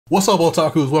What's up,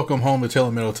 otakus? Welcome home to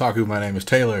TaylorMadeOtaku. My name is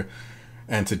Taylor,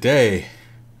 and today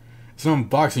it's an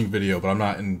unboxing video, but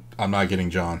I'm not getting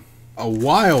John. A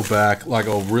while back, like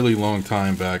a really long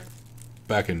time back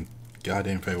in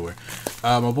goddamn February,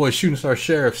 my boy Shooting Star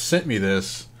Sheriff sent me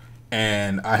this,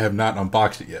 and I have not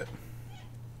unboxed it yet.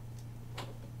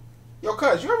 Yo,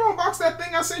 cuz, you ever unbox that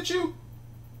thing I sent you?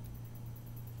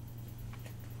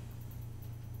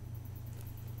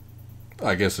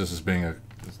 I guess this is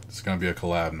it's gonna be a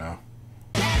collab now.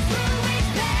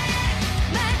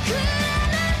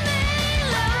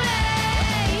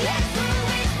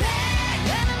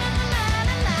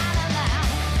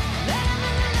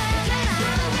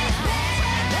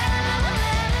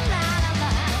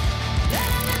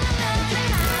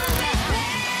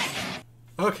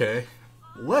 Okay,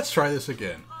 let's try this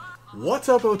again. What's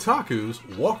up,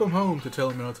 otakus? Welcome home to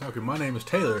TaylorMadeOtaku. My name is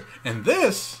Taylor, and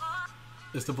this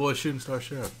is the boy Shooting Star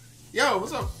Sheriff. Yo,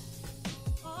 what's up?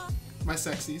 My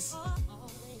sexies.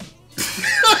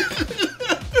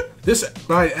 This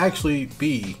might actually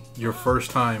be your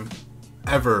first time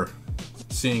ever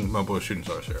seeing my boy Shooting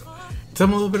Star Sheriff. Tell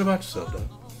me a little bit about yourself, though.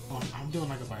 Oh, I'm doing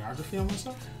like a biography on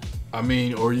myself? I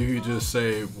mean, or you could just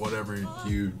say whatever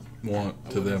you want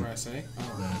to them. Whatever I say?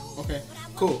 Okay,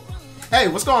 cool. Hey,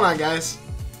 what's going on, guys?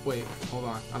 Wait, hold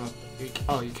on.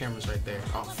 Oh, your camera's right there.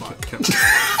 Oh, fuck.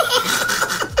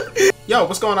 Yo,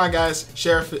 what's going on, guys?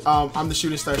 Sheriff, I'm the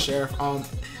Shooting Star Sheriff.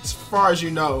 As far as you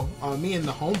know, me and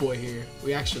the homeboy here,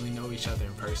 we actually know each other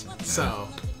in person. Yeah. So,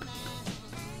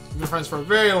 we've been friends for a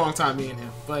very long time, me and him.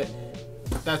 But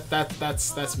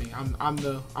that's me. I'm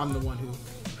the one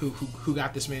who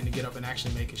got this man to get up and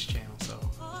actually make his channel. So.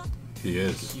 He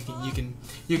is.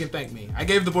 You can thank me. I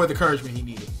gave the boy the encouragement he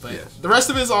needed, but yes. The rest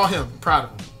of it is all him. Proud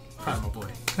of him. Proud of my boy.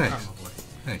 Thanks. Proud of my boy.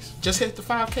 Thanks. Just hit the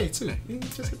 5K too. You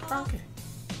just hit the 5K.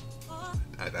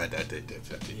 I did.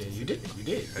 Yeah, you did. You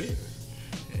did.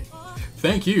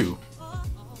 Thank you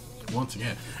once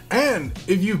again. And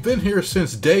if you've been here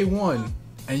since day one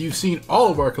and you've seen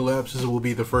all of our collabs, this will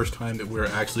be the first time that we're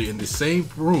actually in the same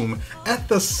room at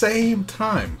the same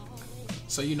time.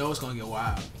 So you know it's gonna get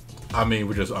wild. I mean,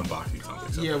 we're just unboxing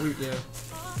something. So. Yeah.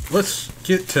 Let's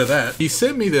get to that. He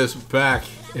sent me this back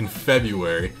in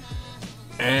February,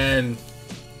 and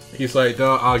he's like,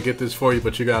 "No, I'll get this for you,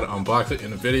 but you gotta unbox it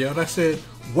in a video." And I said,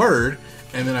 "Word."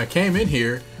 And then I came in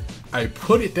here, I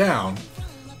put it down,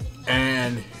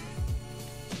 and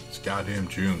it's goddamn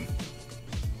June,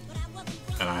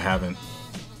 and I haven't.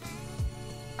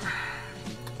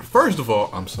 First of all,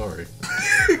 I'm sorry.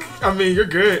 I mean, you're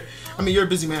good. I mean, you're a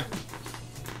busy man.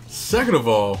 Second of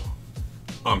all,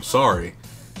 I'm sorry.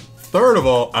 Third of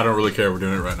all, I don't really care. We're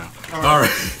doing it right now. All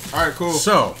right, cool.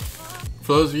 So,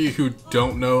 for those of you who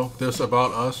don't know this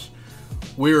about us,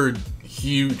 we're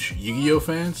huge Yu-Gi-Oh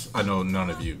fans. I know none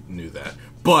of you knew that,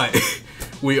 but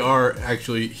we are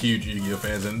actually huge Yu-Gi-Oh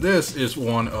fans, and this is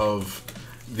one of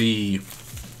the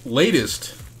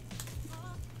latest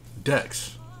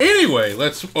decks. Anyway,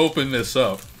 let's open this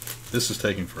up. This is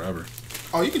taking forever.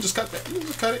 Oh, you can just cut that. You can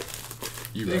just cut it.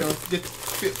 You there right. you go.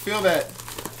 Feel that.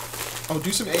 Oh,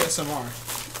 do some ASMR.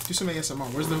 Do some ASMR.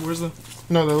 Where's the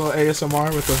no, the little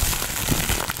ASMR with the.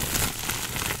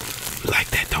 You like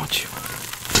that, don't you?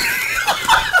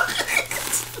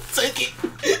 Take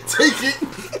it.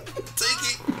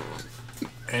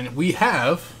 And we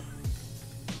have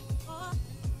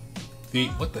the,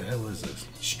 what the hell is this?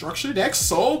 Structure Deck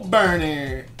Soul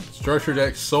Burner. Structure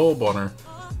Deck Soul Burner.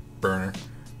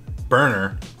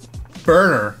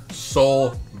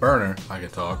 Soul Burner. I can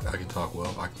talk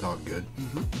well. I can talk good.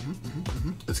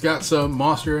 It's got some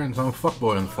monster and some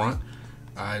fuckboy in the front.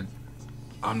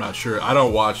 I'm not sure. I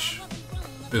don't watch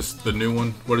the new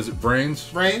one. What is it? Brains?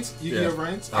 Brains? Yu-Gi-Oh!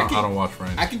 Brains? I don't watch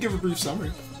Brains. I can give a brief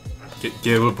summary.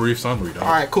 Give a brief summary, dog.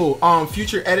 Alright, cool.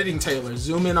 Future editing Taylor,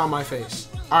 zoom in on my face.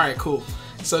 Alright, cool.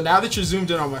 So now that you're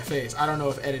zoomed in on my face, I don't know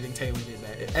if editing Taylor did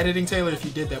that. Editing Taylor, if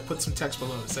you did that, put some text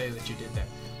below to say that you did that.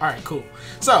 Alright, cool.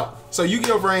 So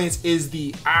Yu-Gi-Oh! Brains is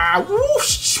the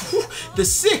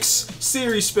 6th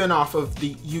series spinoff of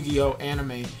the Yu-Gi-Oh!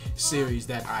 Anime series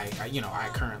that I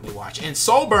currently watch. And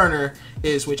Soul Burner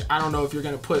is, which I don't know if you're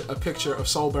gonna put a picture of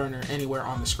Soul Burner anywhere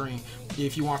on the screen.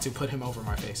 If you want to, put him over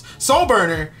my face. Soul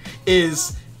Burner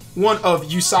is one of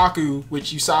Yusaku,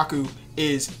 which Yusaku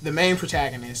is the main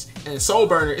protagonist, and Soul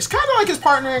Burner is kind of like his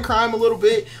partner in crime a little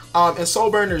bit. And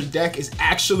Soul Burner's deck is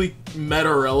actually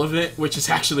meta relevant, which is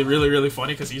actually really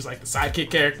funny because he's like the sidekick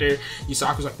character.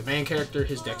 Yusaku's like the main character.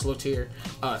 His deck's low tier.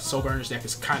 Soul Burner's deck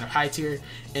is kind of high tier,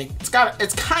 and it's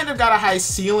kind of got a high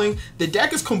ceiling. The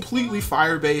deck is completely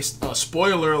fire based.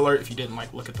 Spoiler alert if you didn't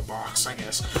like look at the box, I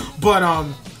guess. But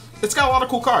it's got a lot of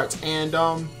cool cards, and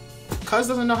Cuz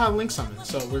doesn't know how to link summon,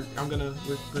 so we're gonna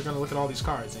look at all these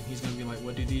cards, and he's gonna be like,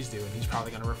 "What do these do?" And he's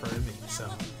probably gonna refer to me. So,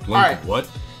 Link all right. What?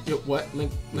 Yeah, what?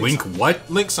 Link what?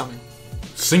 Link summon.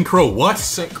 Synchro what?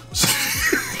 Synchro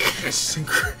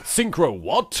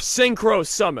what? Synchro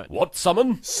summon. What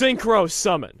summon? Synchro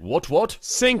summon. What?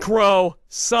 Synchro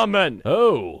summon.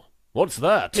 Oh, what's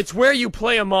that? It's where you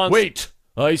play a monster. Wait,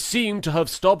 I seem to have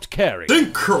stopped caring.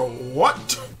 Synchro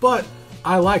what? But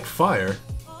I like fire.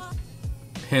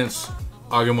 Hence,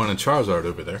 Agumon and Charizard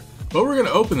over there. But we're gonna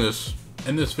open this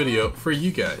in this video for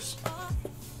you guys.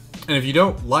 And if you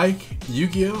don't like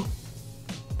Yu-Gi-Oh,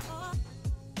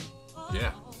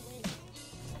 yeah.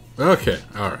 Okay,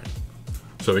 alright.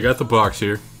 So we got the box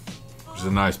here, which is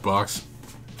a nice box.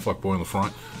 Fuckboy in the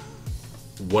front.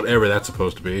 Whatever that's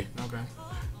supposed to be. Okay.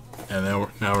 And then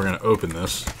now we're gonna open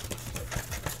this.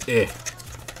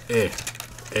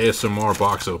 ASMR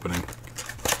box opening.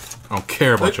 I don't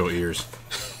care about your ears.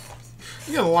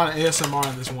 You got a lot of ASMR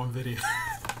in this one video.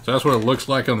 So that's what it looks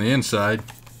like on the inside.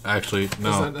 Actually,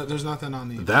 no. There's nothing on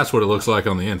the inside. That's what it looks like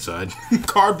on the inside.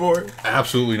 Cardboard.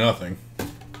 Absolutely nothing.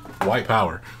 White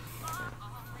power.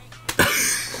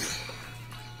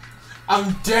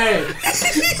 I'm dead.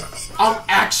 I'm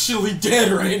actually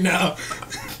dead right now.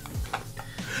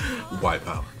 White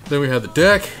power. Then we have the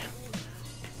deck.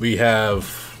 We have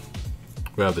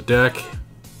the deck.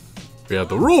 We have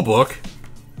the rule book,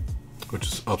 which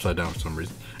is upside down for some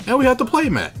reason. And we have the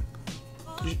playmat.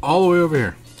 All the way over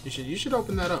here. You should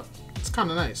open that up. It's kind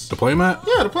of nice. The playmat?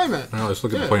 Yeah, the playmat. All right, let's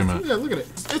look at the playmat. Yeah, look at it.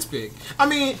 It's big. I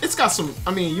mean, it's got some.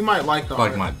 I mean, you might like the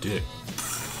Like art. my dick.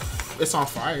 It's on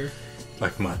fire.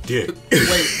 Like my dick.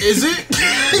 Wait, is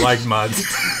it? Like my dick.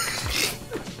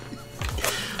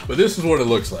 But this is what it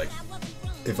looks like.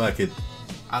 If I could.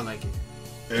 I like it.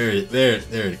 There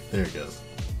it goes.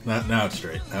 Now it's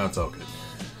straight. Now it's all good.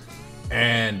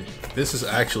 And this is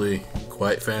actually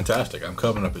quite fantastic. I'm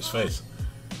covering up his face.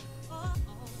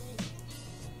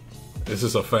 This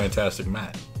is a fantastic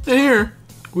mat. And here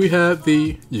we have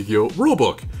the Yu-Gi-Oh!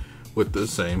 Rulebook with the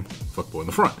same fuckboy in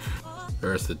the front.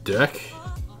 There's the deck.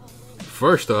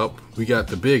 First up, we got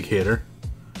the big hitter.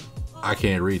 I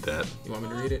can't read that. You want me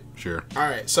to read it? Sure.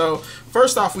 Alright, so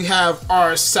first off we have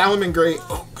our Salamangreat.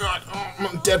 Oh god,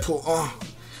 Deadpool. Oh.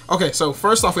 Okay, so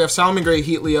first off we have Salamangreat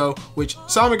Heat Leo, which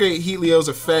Salamangreat Heat Leo's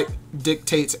effect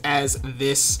dictates as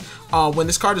this. When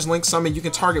this card is linked summoned, you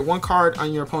can target one card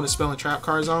on your opponent's spell and trap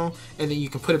card zone, and then you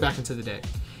can put it back into the deck.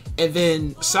 And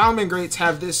then Salamangreats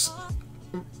have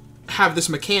this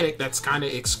mechanic that's kind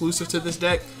of exclusive to this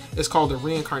deck. It's called a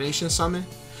reincarnation summon.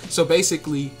 So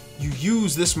basically, you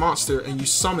use this monster and you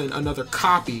summon another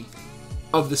copy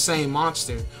of the same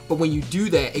monster. But when you do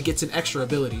that, it gets an extra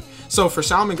ability. So for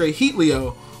Salamangreat Heat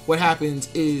Leo, what happens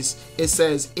is it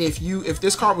says if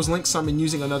this card was link summoned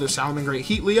using another Salamangreat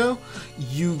Heat Leo,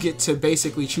 you get to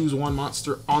basically choose one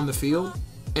monster on the field,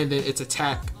 and then its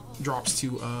attack drops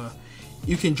to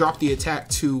you can drop the attack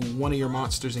to one of your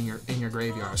monsters in your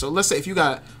graveyard. So let's say if you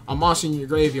got a monster in your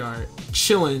graveyard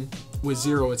chilling with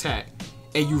 0 attack,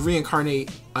 and you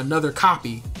reincarnate another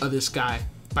copy of this guy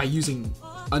by using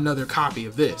another copy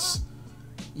of this,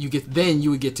 you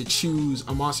would get to choose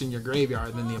a monster in your graveyard,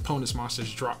 and then the opponent's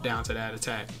monsters drop down to that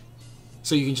attack.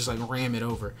 So you can just like ram it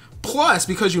over. Plus,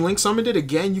 because you link summoned it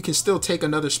again, you can still take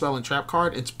another spell and trap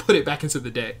card and put it back into the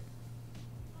deck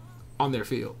on their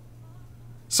field.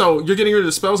 So you're getting rid of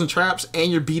the spells and traps, and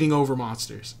you're beating over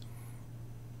monsters.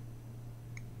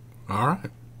 Alright.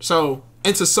 So,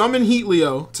 and to summon Heat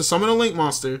Leo, to summon a link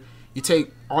monster,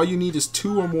 all you need is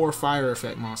 2 or more fire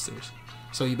effect monsters.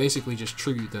 So you basically just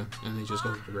tribute them, and they just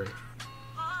go to the grave.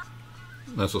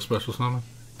 That's a special summon?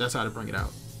 That's how to bring it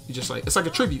out. You just it's like a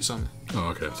tribute summon. Oh,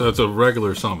 okay. So it's a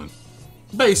regular summon.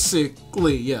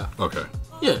 Basically, yeah. Okay.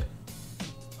 Yeah.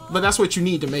 But that's what you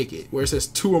need to make it. Where it says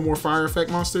 2 or more fire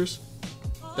effect monsters.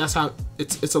 That's how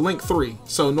it's a link 3.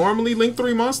 So normally link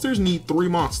 3 monsters need 3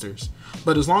 monsters.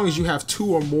 But as long as you have 2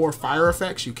 or more fire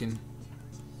effects, you can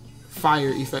fire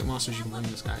effect monsters, you can bring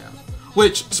this guy out.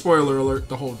 Which, spoiler alert,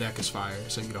 the whole deck is fire,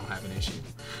 so you don't have an issue.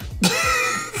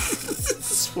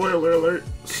 Spoiler alert.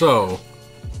 So,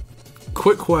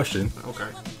 quick question. Okay.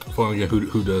 For again,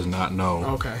 who does not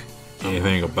know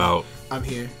anything about? I'm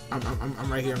here.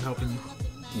 I'm right here. I'm helping you.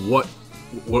 What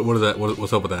is that?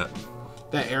 What's up with that?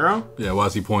 That arrow? Yeah. Why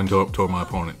is he pointing toward my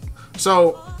opponent?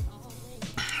 So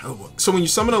when you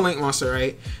summon a link monster,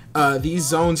 right? These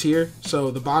zones here.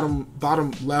 So the bottom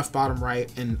left, bottom right,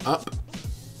 and up.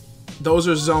 Those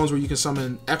are zones where you can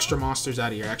summon extra monsters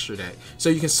out of your extra deck. So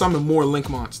you can summon more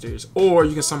link monsters, or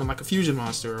you can summon like a fusion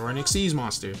monster or an Xyz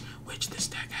monster, which this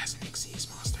deck has an Xyz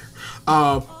monster,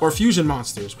 or fusion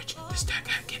monsters, which this deck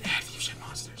can add fusion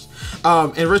monsters.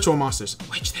 And ritual monsters,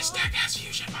 which this deck has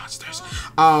fusion monsters.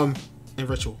 And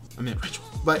ritual. I meant ritual.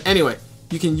 But anyway,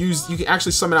 you can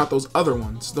actually summon out those other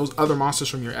ones, those other monsters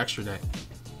from your extra deck.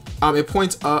 It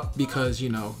points up because you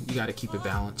got to keep it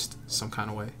balanced some kind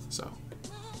of way. So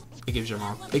it gives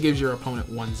your opponent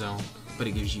 1 zone, but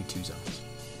it gives you 2 zones.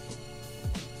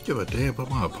 Give a damn about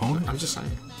my opponent? I'm just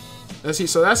saying.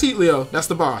 So that's Heat Leo. That's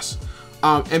the boss.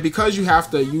 And because you have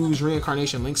to use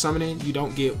reincarnation link summoning, you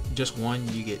don't get just 1,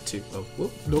 you get 2. Oh,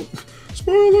 whoop, nope.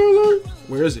 Spoiler alert.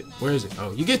 Where is it?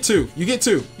 Oh, you get 2. You get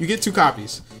 2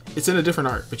 copies. It's in a different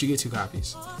art, but you get 2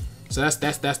 copies. So that's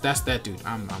that dude.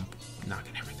 I'm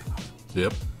knocking everything off.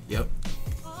 Yep.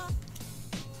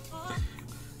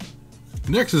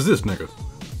 Next is this nigga.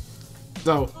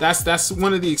 So that's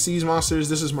one of the Xyz monsters.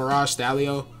 This is Mirage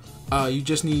Stalio. You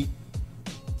just need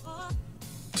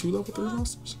 2 level 3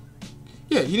 monsters.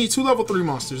 Yeah, you need 2 level 3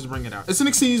 monsters to bring it out. It's an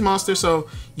Xyz monster, so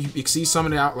you Xyz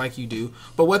summon it out like you do.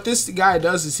 But what this guy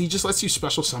does is he just lets you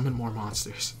special summon more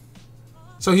monsters.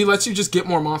 So he lets you just get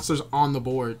more monsters on the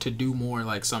board to do more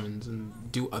like summons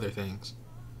and do other things.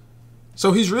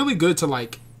 So he's really good to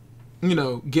like,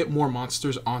 get more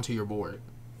monsters onto your board.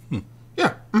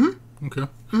 Yeah. Okay.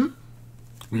 We're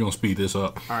gonna speed this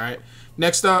up. All right.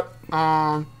 Next up,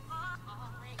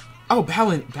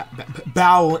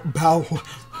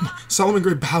 Solomon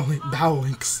Gray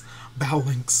Battlelinks.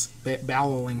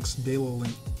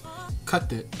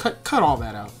 Cut all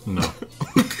that out. No.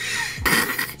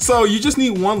 So you just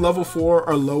need 1 level 4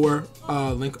 or lower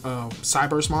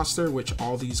Cyburst monster, which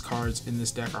all these cards in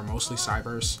this deck are mostly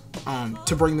Cyburst,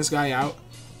 to bring this guy out.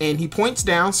 And he points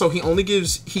down, so he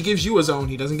gives you a zone.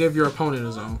 He doesn't give your opponent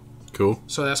a zone. Cool.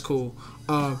 So that's cool.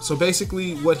 So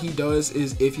basically what he does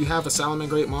is if you have a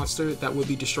Salamangreat monster that would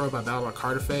be destroyed by battle or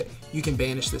card effect, you can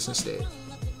banish this instead.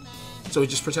 So it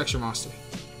just protects your monster.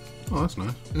 Oh, that's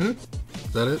nice. Is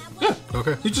that it? Yeah.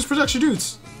 Okay. He just protects your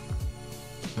dudes.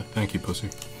 Thank you, pussy.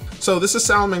 So this is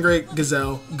Salamangreat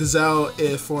Gazelle. Gazelle,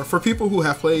 for people who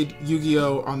have played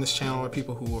Yu-Gi-Oh! On this channel or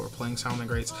people who are playing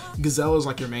Salamangreats, Gazelle is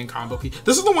like your main combo piece.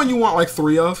 This is the one you want like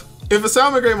 3 of. If a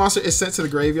Salamangreat monster is sent to the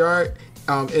graveyard,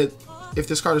 if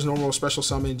this card is normal or special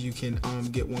summoned, you can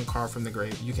get 1 card from the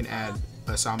grave. You can add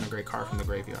a Salamangreat card from the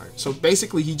graveyard. So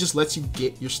basically, he just lets you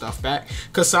get your stuff back.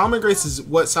 Because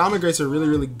what Salamangreats are really,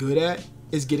 really good at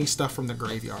is getting stuff from the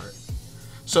graveyard.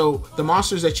 So the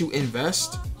monsters that you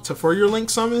invest for your link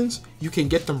summons, you can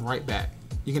get them right back.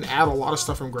 You can add a lot of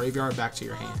stuff from graveyard back to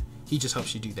your hand. He just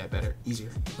helps you do that better, easier.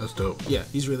 That's dope. Yeah,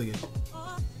 he's really good.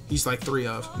 He's like 3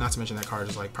 of. Not to mention that card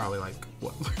is like probably like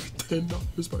what, like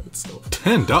 $10 by itself.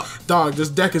 $10. Dog, this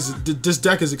deck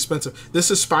is expensive.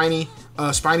 This is Spiny.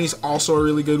 Spiny's also a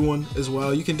really good one as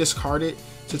well. You can discard it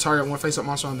to target 1 face-up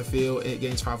monster on the field. It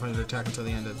gains 500 attack until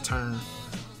the end of the turn.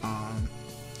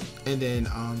 And then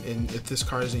if this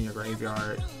card is in your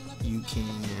graveyard, you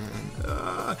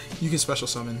can special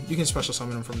summon. You can special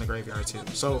summon him from the graveyard too.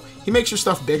 So he makes your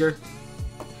stuff bigger,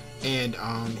 and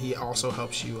he also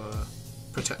helps you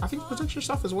protect. I think he protects your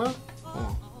stuff as well. Hold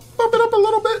on, bump it up a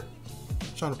little bit.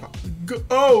 Trying to pop.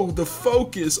 Oh, the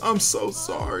focus. I'm so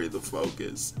sorry. The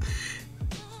focus.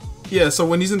 Yeah. So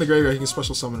when he's in the graveyard, he can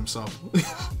special summon himself.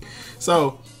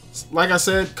 So, like I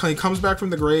said, he comes back from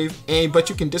the grave, but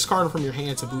you can discard him from your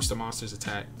hand to boost the monster's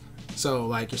attack. So,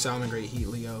 like your Salamangreat, Heat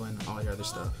Leo, and all your other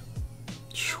stuff.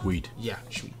 Sweet. Yeah,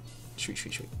 sweet.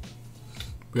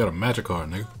 We got a magic card,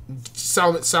 nigga.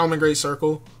 Salamangreat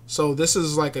Circle. So this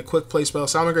is like a quick play spell.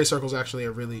 Salamangreat Circle is actually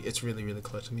it's really, really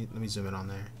clutch. Let me zoom in on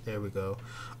there. There we go.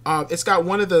 It's got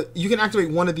you can activate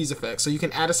one of these effects. So you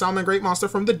can add a Salamangreat monster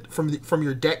from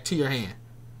your deck to your hand.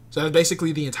 So that's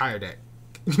basically the entire deck.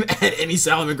 You can add any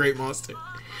Salamangreat monster.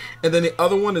 And then the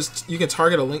other one is you can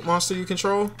target a link monster you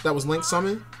control that was link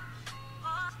summoned.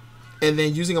 And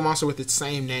then using a monster with its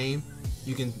same name,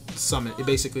 you can summon. It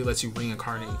basically lets you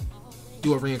reincarnate.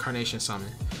 Do a reincarnation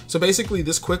summon. So basically,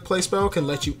 this quick play spell can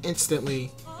let you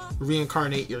instantly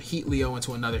reincarnate your Heat Leo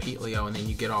into another Heat Leo, and then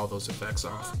you get all those effects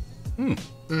off.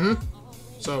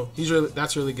 So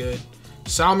that's really good.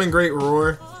 Salamangreat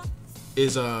Roar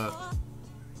is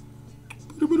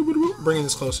bringing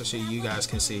this closer so you guys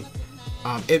can see.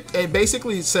 It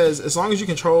basically says as long as you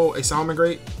control a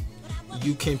Salamangreat,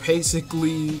 you can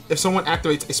basically, if someone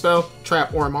activates a spell,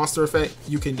 trap, or a monster effect,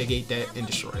 you can negate that and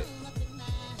destroy it.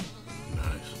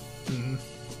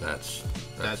 Nice.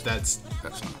 That's nice.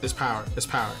 It's power.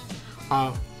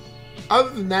 Other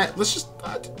than that, let's just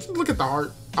look at the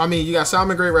art. I mean, you got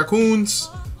Salamangreat raccoons,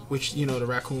 which the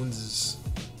raccoons is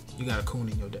you got a coon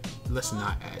in your deck. Let's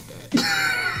not add that.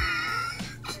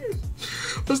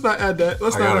 Let's not add that. I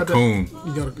got a coon.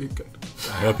 You got a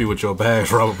I help you with your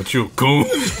bags, Robert, but you a coon.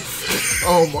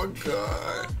 Oh my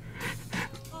god.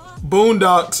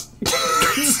 Boondocks.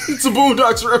 It's a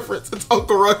Boondocks reference. It's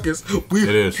Uncle Ruckus. It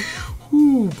is.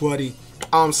 Ooh, buddy.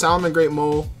 Salmon Great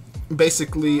Mole.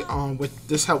 Basically, with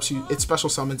this helps you. It special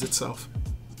summons itself,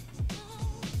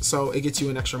 so it gets you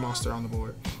an extra monster on the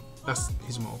board.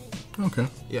 He's a mole. Okay.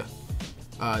 Yeah.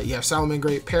 You have Salmon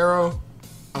Great Pero.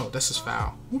 Oh, this is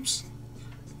foul. Oops.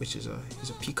 Which is he's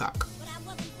a peacock.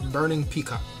 Burning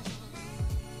peacock.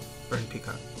 Burning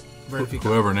peacock. Burning peacock.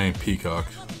 Whoever named Peacock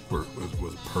was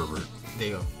a pervert. There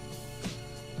you go.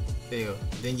 There you go.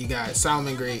 Then you got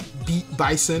Salmon Great Beat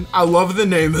Bison. I love the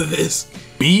name of this.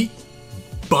 Beat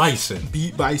Bison.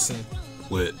 Beat Bison.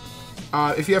 Lit.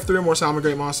 If you have 3 or more Salmon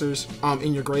Great monsters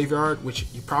in your graveyard, which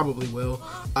you probably will,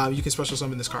 you can special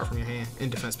summon this card from your hand in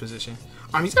defense position.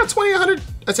 He's got 2,800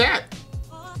 attack.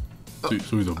 So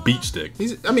he's a beat stick.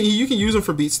 You can use him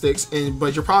for beat sticks,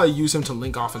 but you'll probably use him to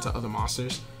link off into other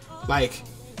monsters. Like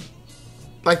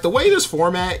the way this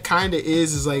format kind of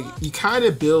is like you kind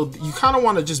of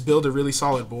want to just build a really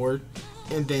solid board,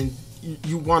 and then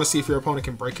you want to see if your opponent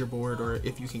can break your board or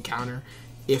if you can counter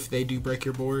if they do break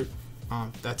your board.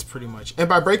 That's pretty much. And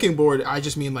by breaking board, I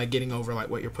just mean like getting over like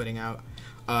what you're putting out.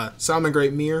 Salmon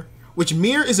Great Mirror, which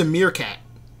Mirror is a meerkat.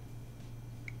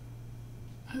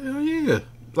 Hell yeah.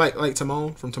 Like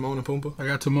Timon from Timon and Pumbaa. I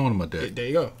got Timon in my deck. There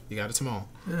you go. You got a Timon.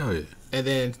 Hell yeah. And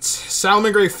then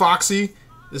Salmon Great Foxy.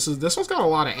 This one's got a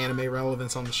lot of anime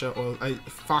relevance on the show. Well,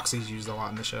 Foxy's used a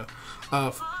lot in the show.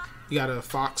 You got a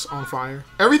fox on fire.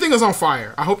 Everything is on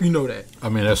fire. I hope you know that. I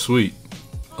mean, that's sweet.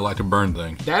 I like to burn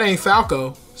things. That ain't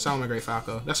Falco. Salmon Great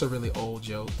Falco. That's a really old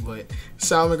joke, but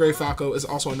Salmon Great Falco is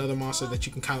also another monster that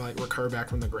you can kind of like recur back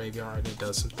from the graveyard, and it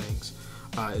does some things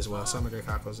as well. Salmon Great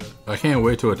Falco's I can't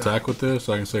wait to attack with this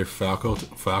so I can say Falco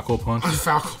punch.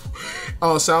 Falco.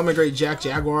 Oh, Salmon Great Jack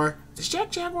Jaguar. Is Jack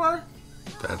Jaguar?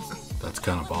 That's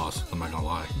kind of boss. I'm not gonna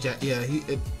lie.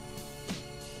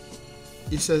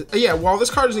 It says, while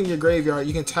this card is in your graveyard,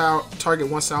 you can target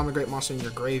one Salmon Great monster in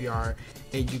your graveyard,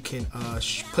 and you can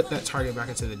put that target back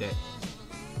into the deck.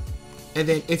 And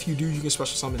then if you do, you can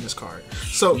special summon this card.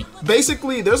 So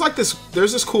basically, there's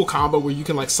this cool combo where you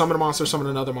can like summon a monster, summon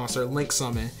another monster, link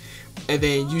summon, and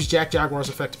then use Jack Jaguar's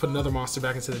effect to put another monster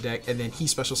back into the deck, and then he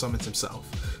special summons himself.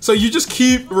 So you just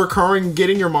keep recurring,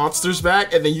 getting your monsters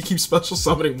back, and then you keep special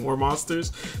summoning more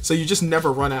monsters. So you just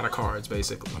never run out of cards,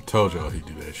 basically. I told y'all he'd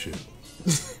do that shit.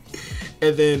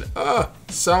 And then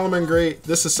Salmon Great.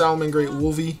 This is Salmon Great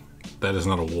Wolvie. That is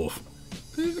not a wolf.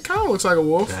 It kind of looks like a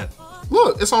wolf.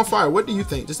 Look, it's on fire. What do you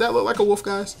think? Does that look like a wolf,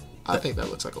 guys? I think that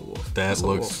looks like a wolf. That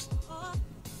looks.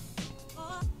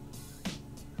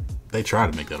 They try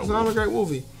to make that a wolf. Salmon Great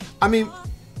Wolvie. I mean,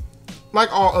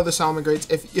 like all other Salmon Greats,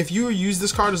 if you use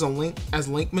this card as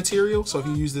link material, so if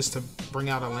you use this to bring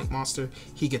out a link monster,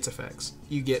 he gets effects.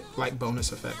 You get like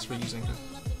bonus effects for using him.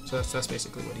 So that's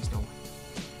basically what he's doing.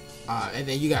 And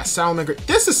then you got Salmon Great.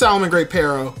 This is Salmon Great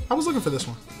Pero. I was looking for this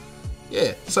one.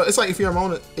 Yeah. So it's like if your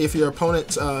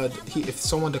opponent, if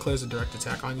someone declares a direct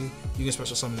attack on you, you can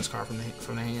special summon this card from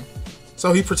the hand.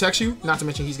 So he protects you. Not to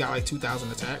mention he's got like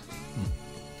 2,000 attack.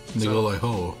 They look like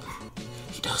Ho.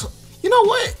 He does. You know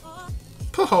what?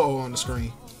 Put Ho on the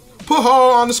screen. Put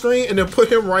Ho on the screen, and then put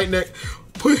him right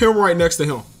next to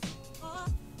him.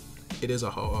 It is a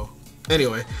Ho.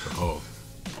 Anyway. Oh.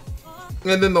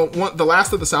 And then the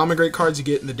last of the Salmon Great cards you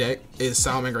get in the deck is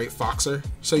Salmon Great Foxer.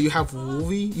 So you have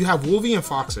Wolvie. You have Wolvie and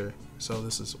Foxer. So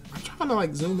this is, I'm trying to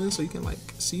like zoom in so you can like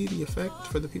see the effect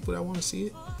for the people that want to see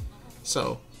it.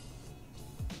 So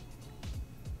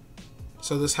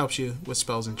this helps you with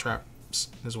spells and traps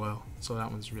as well. So that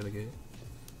one's really good.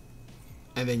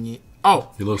 And then he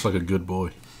looks like a good boy.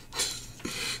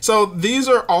 So these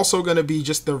are also going to be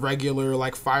just the regular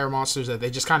like fire monsters that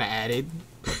they just kind of added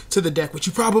to the deck, which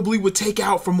you probably would take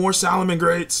out for more Salmon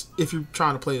Greats if you're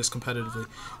trying to play this competitively.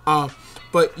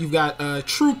 But you've got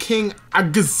True King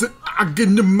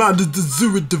Aganimada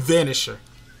the Vanisher.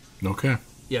 Okay.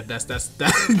 Yeah, that's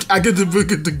that. I get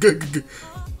the.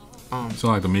 Sound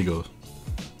like the Migos.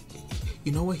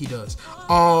 You know what he does?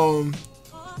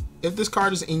 If this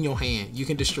card is in your hand, you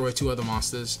can destroy 2 other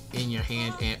monsters in your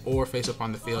hand or face up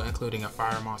on the field, including a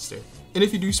fire monster. And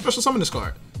if you do, special summon this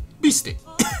card. Beast Stick.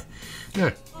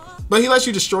 Yeah. But he lets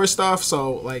you destroy stuff,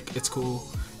 so like it's cool.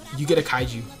 You get a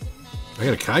kaiju. I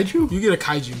get a kaiju? You get a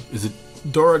kaiju. Is it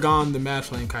Doragon the Mad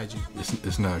Flame kaiju?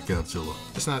 It's not Godzilla.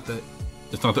 It's not the.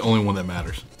 It's not the only one that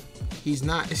matters. He's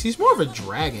not. He's more of a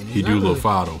dragon. He do look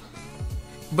Fado.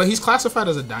 But he's classified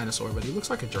as a dinosaur, but he looks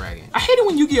like a dragon. I hate it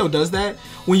when Yu-Gi-Oh does that.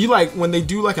 When they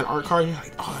do like an art card, you're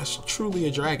like, oh, that's truly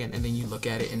a dragon, and then you look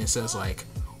at it and it says like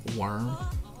worm.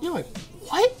 You're like,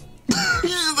 what?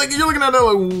 Like, you're looking at that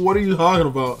like, what are you talking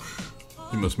about?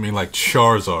 You must mean like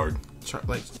Charizard.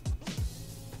 Like,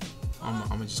 I'm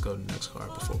gonna just go to the next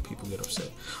card before people get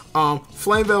upset.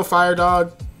 Flamevale Fire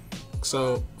Dog.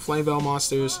 So Flamevale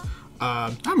monsters.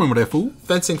 I remember that fool.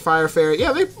 Fencing Fire Fairy.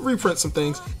 Yeah, they reprint some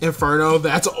things. Inferno.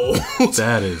 That's old.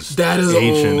 That is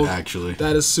ancient, old. Actually.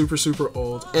 That is super, super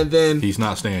old. And then he's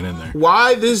not staying in there.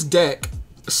 Why this deck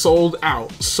sold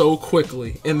out so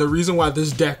quickly, and the reason why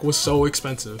this deck was so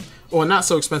expensive, well, not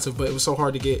so expensive, but it was so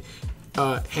hard to get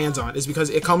hands on, is because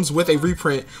it comes with a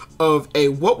reprint of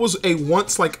what was a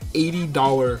once like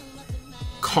 $80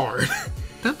 card.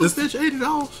 That was bitch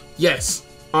 $80. Yes.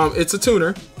 It's a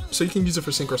tuner, so you can use it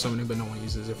for synchro summoning, but no one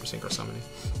uses it for synchro summoning.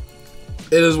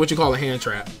 It is what you call a hand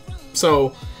trap.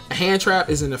 So a hand trap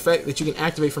is an effect that you can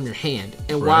activate from your hand,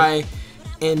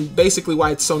 and basically why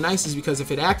it's so nice is because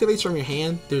if it activates from your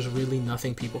hand, there's really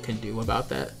nothing people can do about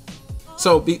that.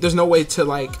 So there's no way to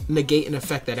like negate an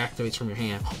effect that activates from your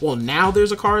hand. Well, now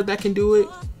there's a card that can do it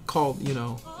called,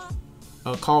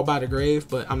 Called by the Grave,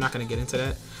 but I'm not gonna get into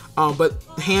that. But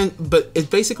it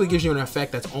basically gives you an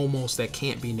effect that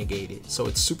can't be negated. So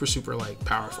it's super, super like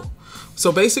powerful.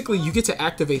 So basically you get to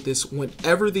activate this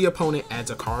whenever the opponent adds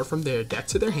a card from their deck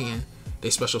to their hand, they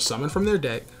special summon from their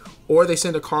deck, or they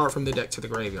send a card from the deck to the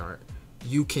graveyard.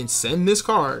 You can send this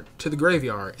card to the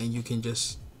graveyard and you can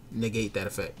just negate that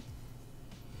effect.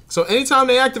 So anytime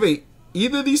they activate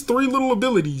either of these three little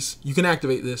abilities, you can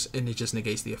activate this and it just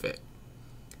negates the effect.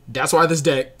 That's why this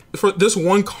deck, for this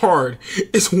one card,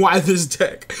 is why this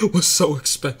deck was so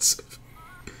expensive.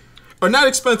 Or not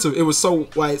expensive, it was so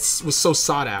so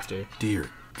sought after. Dear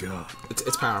God.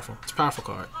 It's powerful. It's a powerful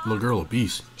card. Little girl a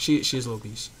beast. She is a little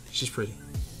beast. She's pretty.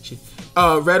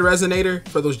 Red Resonator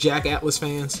for those Jack Atlas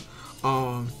fans.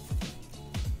 And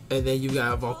then you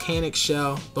got Volcanic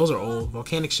Shell. Those are old.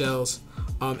 Volcanic Shells.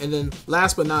 And then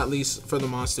last but not least for the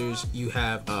monsters, you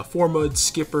have Four Mud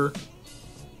Skipper.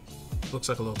 Looks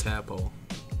like a little tadpole.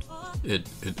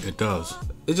 It does.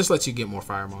 It just lets you get more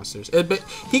fire monsters.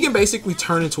 He can basically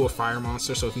turn into a fire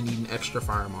monster. So if you need an extra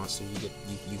fire monster,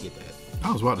 you get that.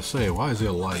 I was about to say, why is he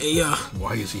alive? Yeah.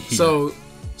 Why is he here?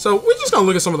 So we're just gonna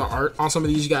look at some of the art on some of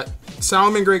these. You got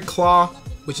Salamangreat Claw,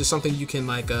 which is something you can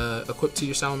like equip to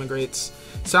your Salamangreats.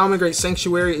 Salamangreat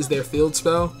Sanctuary is their field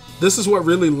spell. This is what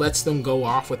really lets them go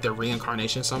off with their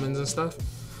reincarnation summons and stuff,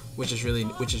 which is really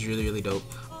dope.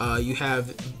 You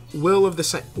have Will of the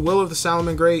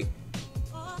Salamangreat,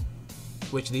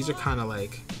 which these are kind of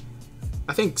like,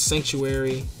 I think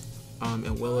Sanctuary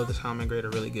and Will of the Salamangreat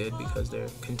are really good because they're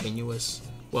continuous.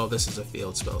 Well, this is a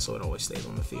field spell, so it always stays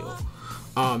on the field.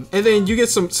 And then you get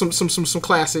some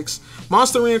classics.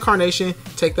 Monster Reincarnation,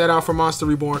 take that out for Monster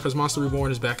Reborn because Monster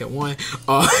Reborn is back at 1.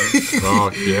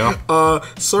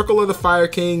 Circle of the Fire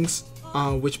Kings,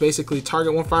 which basically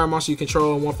target one fire monster you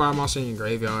control and one fire monster in your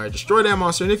graveyard. Destroy that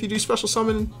monster, and if you do special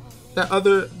summon that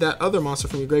other monster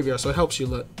from your graveyard, so it helps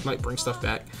you like bring stuff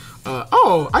back.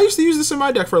 I used to use this in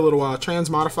my deck for a little while.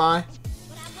 Transmodify.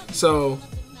 So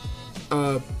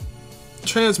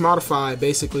Transmodify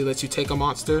basically lets you take a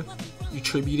monster, you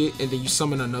tribute it, and then you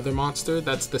summon another monster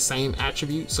that's the same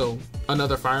attribute, so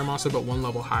another fire monster but one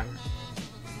level higher.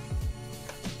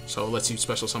 So it lets you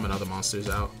special summon other monsters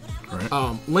out.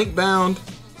 Right. Link Bound,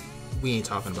 we ain't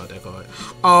talking about that card.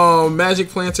 Magic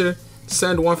Planter,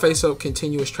 send one face-up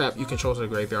continuous trap you control to the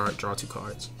graveyard, draw 2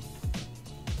 cards.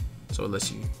 So it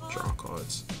lets you draw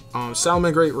cards.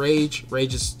 Salamangreat Rage.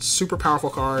 Rage is super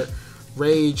powerful card.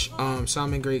 Rage,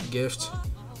 Salamangreat Gift.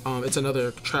 It's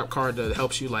another trap card that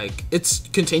helps you, like, it's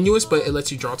continuous, but it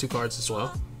lets you draw 2 cards as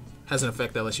well. Has an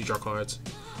effect that lets you draw cards.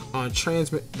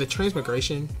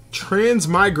 Transmigration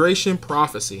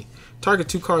Prophecy. Target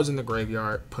 2 cards in the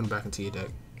graveyard, put them back into your deck.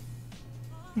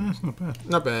 That's not bad.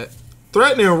 Not bad.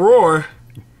 Threatening Roar.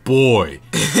 Boy.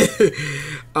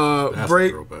 That's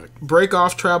break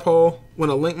off Trap Hole. When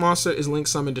a link monster is link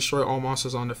summoned, destroy all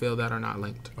monsters on the field that are not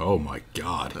linked. Oh my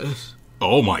god.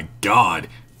 Oh my god.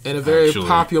 And a very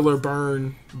popular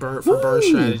burn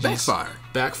strategies.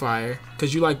 Backfire.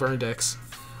 Because you like burn decks.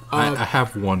 I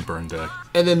have one burn deck.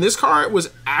 And then this card was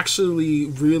actually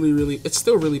really, it's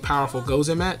still really powerful. Goes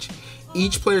in match.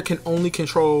 Each player can only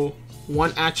control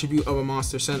one attribute of a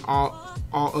monster. Send all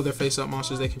other face-up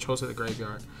monsters they control to the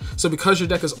graveyard. So because your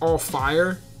deck is all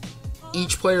fire,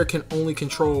 each player can only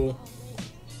control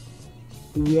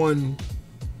one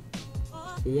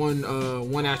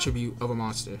attribute of a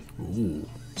monster. Ooh.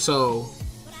 So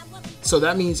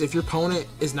that means if your opponent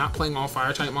is not playing all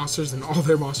fire type monsters, then all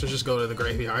their monsters just go to the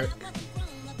graveyard.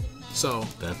 So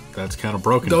that's kind of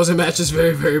broken. Those match is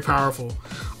very, very powerful.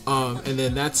 And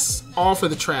then that's all for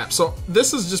the trap. So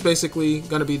this is just basically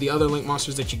going to be the other Link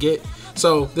monsters that you get.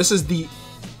 So this is the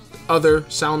other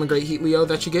Salamangreat Heat Leo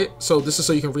that you get. So this is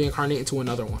so you can reincarnate into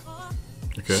another one.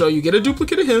 Okay. So you get a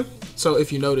duplicate of him. So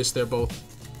if you notice, they're both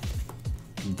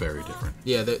very different.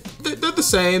 Yeah, they're the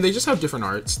same. They just have different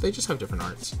arts.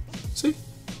 See?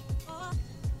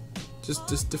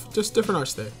 Just different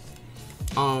arts there.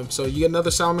 So you get another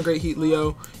Salamangreat Heat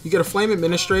Leo. You get a Flame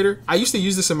Administrator. I used to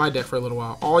use this in my deck for a little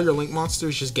while. All your Link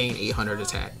monsters just gain 800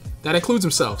 attack. That includes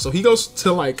himself. So he goes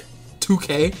to like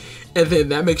 2k, and then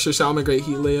that makes your Salamangreat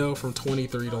Heat Leo from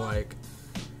 23 to like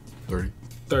 30.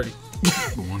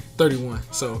 31.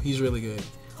 So he's really good.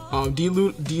 D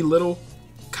Little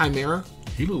Chimera.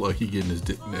 He look like he getting his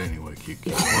dick anyway.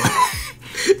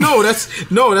 No, that's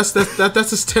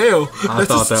his tail. I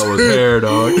thought that was hair,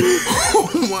 dog.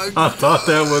 Oh my God. I thought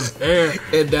that was hair.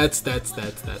 And that's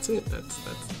it.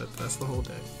 That's the whole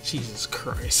day. Jesus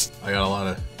Christ. I got a lot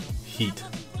of heat.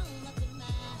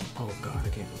 Oh God, I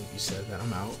can't believe you said that.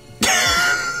 I'm out.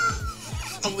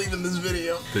 I'm leaving this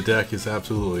video. The deck is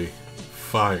absolutely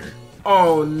fire.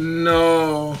 Oh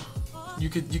no. You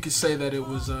could say that it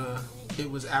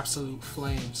was absolute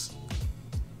flames.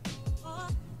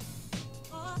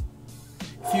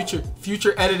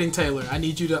 Future editing Taylor, I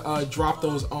need you to drop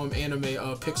those anime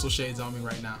pixel shades on me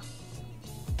right now.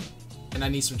 And I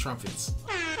need some trumpets.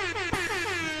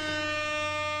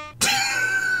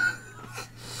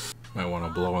 Might want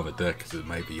to blow on the deck because it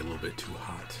might be a little bit too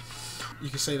hot. You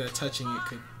could say that touching it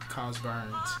could cause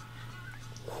burns.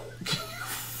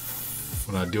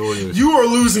 When I duel you... You are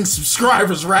losing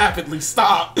subscribers rapidly.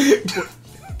 Stop.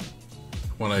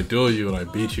 When I duel you and I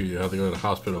beat you, you have to go to the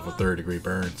hospital for 3rd-degree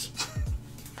burns.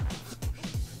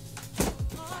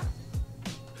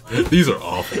 These are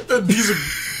awful.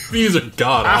 These are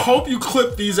god awful. I hope you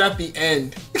clip these at the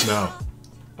end. No.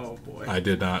 Oh boy. I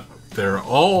did not. They're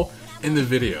all in the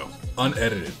video,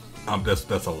 unedited.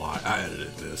 That's a lie. I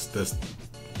edited this.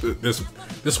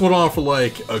 This went on for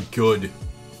like a good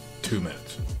 2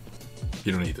 minutes.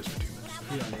 You don't need this for 2 minutes.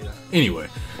 You don't need that. Anyway,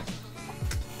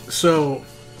 so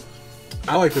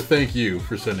I like to thank you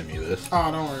for sending me this.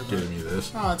 Oh, don't worry about it. Giving me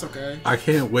this. Oh, it's okay. I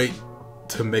can't wait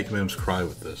to make Mims cry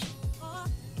with this.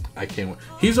 I can't wait.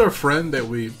 He's our friend that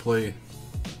we play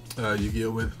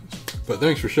Yu-Gi-Oh with. But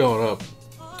thanks for showing up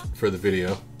for the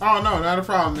video. Oh, no, not a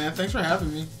problem, man. Thanks for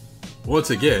having me. Once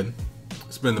again,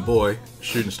 it's been the boy,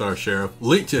 Shooting Star Sheriff.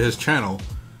 Link to his channel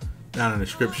down in the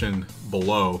description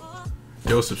below.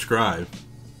 Go subscribe.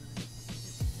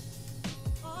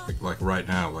 Like right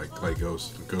now, like go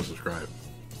subscribe.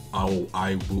 I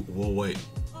will wait.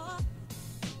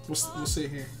 We'll sit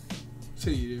here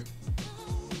till you do.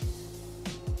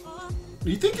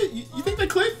 You think they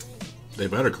clicked? They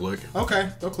better click.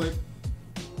 Okay, they'll click.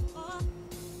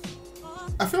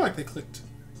 I feel like they clicked.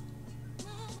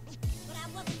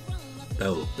 That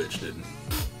little bitch didn't.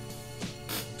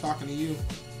 Talking to you.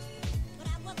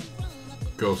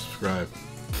 Go subscribe.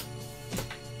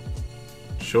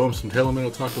 Show him some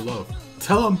TaylorMadeOtaku love.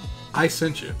 Tell him I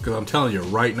sent you, because I'm telling you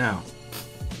right now.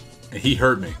 And he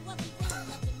hurt me.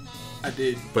 I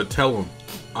did. But tell him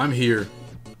I'm here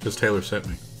because Taylor sent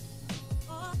me.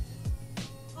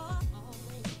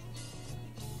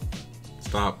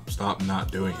 Stop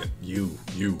not doing it. You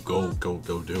go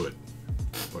do it.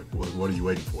 Like what are you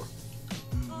waiting for?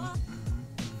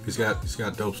 He's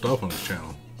got dope stuff on his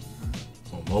channel.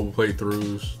 Well, mobile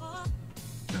playthroughs,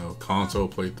 console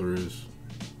playthroughs.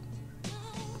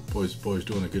 Boy's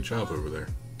doing a good job over there.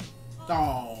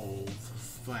 Oh,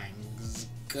 thanks,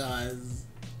 guys.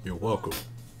 You're welcome.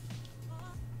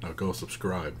 Now go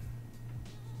subscribe.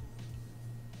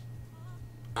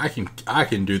 I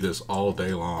can do this all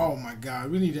day long. Oh my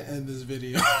God, we need to end this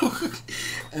video.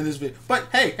 But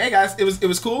hey guys, it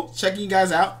was cool checking you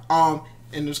guys out.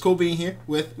 And it was cool being here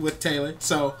with Taylor.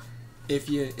 So if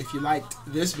you liked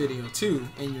this video too,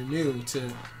 and you're new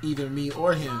to either me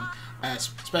or him,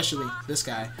 especially this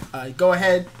guy, go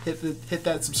ahead, hit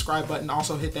that subscribe button.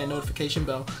 Also hit that notification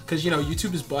bell, because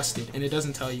YouTube is busted and it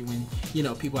doesn't tell you when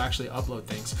people actually upload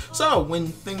things. So when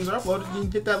things are uploaded, you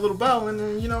can hit that little bell, and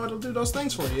then it'll do those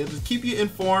things for you. It'll keep you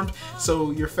informed,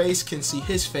 so your face can see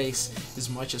his face as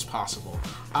much as possible.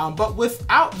 But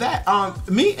without that,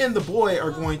 me and the boy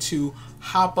are going to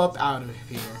hop up out of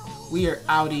here. We are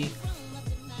outie.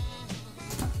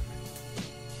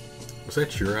 Was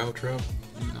that your outro?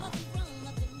 No.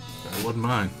 That wasn't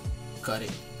mine. Cut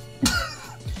it.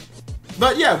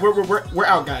 But yeah, we're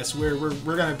out, guys. We're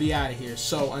gonna be out of here.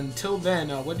 So until then,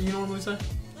 what do you normally say?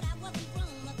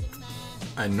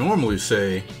 I normally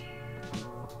say,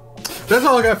 That's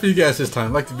all I got for you guys this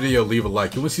time. Like the video, leave a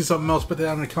like. You want to see something else, put that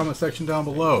down in the comment section down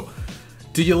below.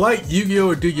 Do you like Yu-Gi-Oh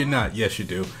or do you not? Yes, you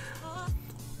do.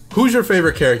 Who's your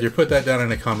favorite character? Put that down in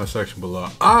the comment section below.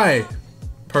 I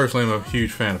personally am a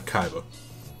huge fan of Kaiba,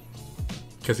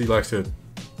 because he likes to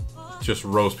just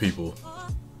roast people.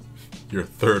 You're a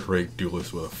third-rate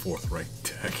duelist with a fourth-rate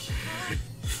deck.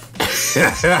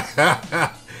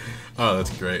 Oh,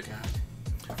 that's great.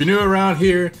 If you're new around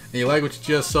here and you like what you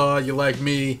just saw, you like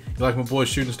me, you like my boy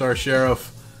Shooting Star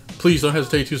Sheriff, please don't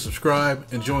hesitate to subscribe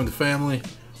and join the family.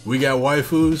 We got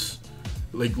waifus.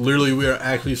 Like, literally, we are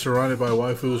actually surrounded by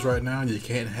waifus right now, and you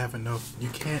can't have enough. You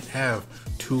can't have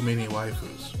too many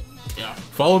waifus. Yeah.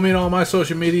 Follow me on all my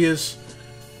social medias.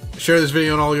 Share this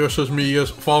video on all your social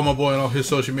medias. Follow my boy on all his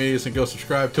social medias and go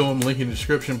subscribe to him. Link in the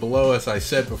description below, as I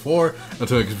said before.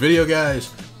 Until next video,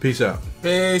 guys. Peace out.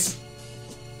 Peace.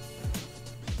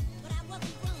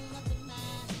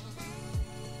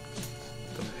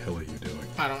 What the hell are you doing?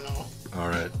 I don't know. All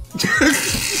right.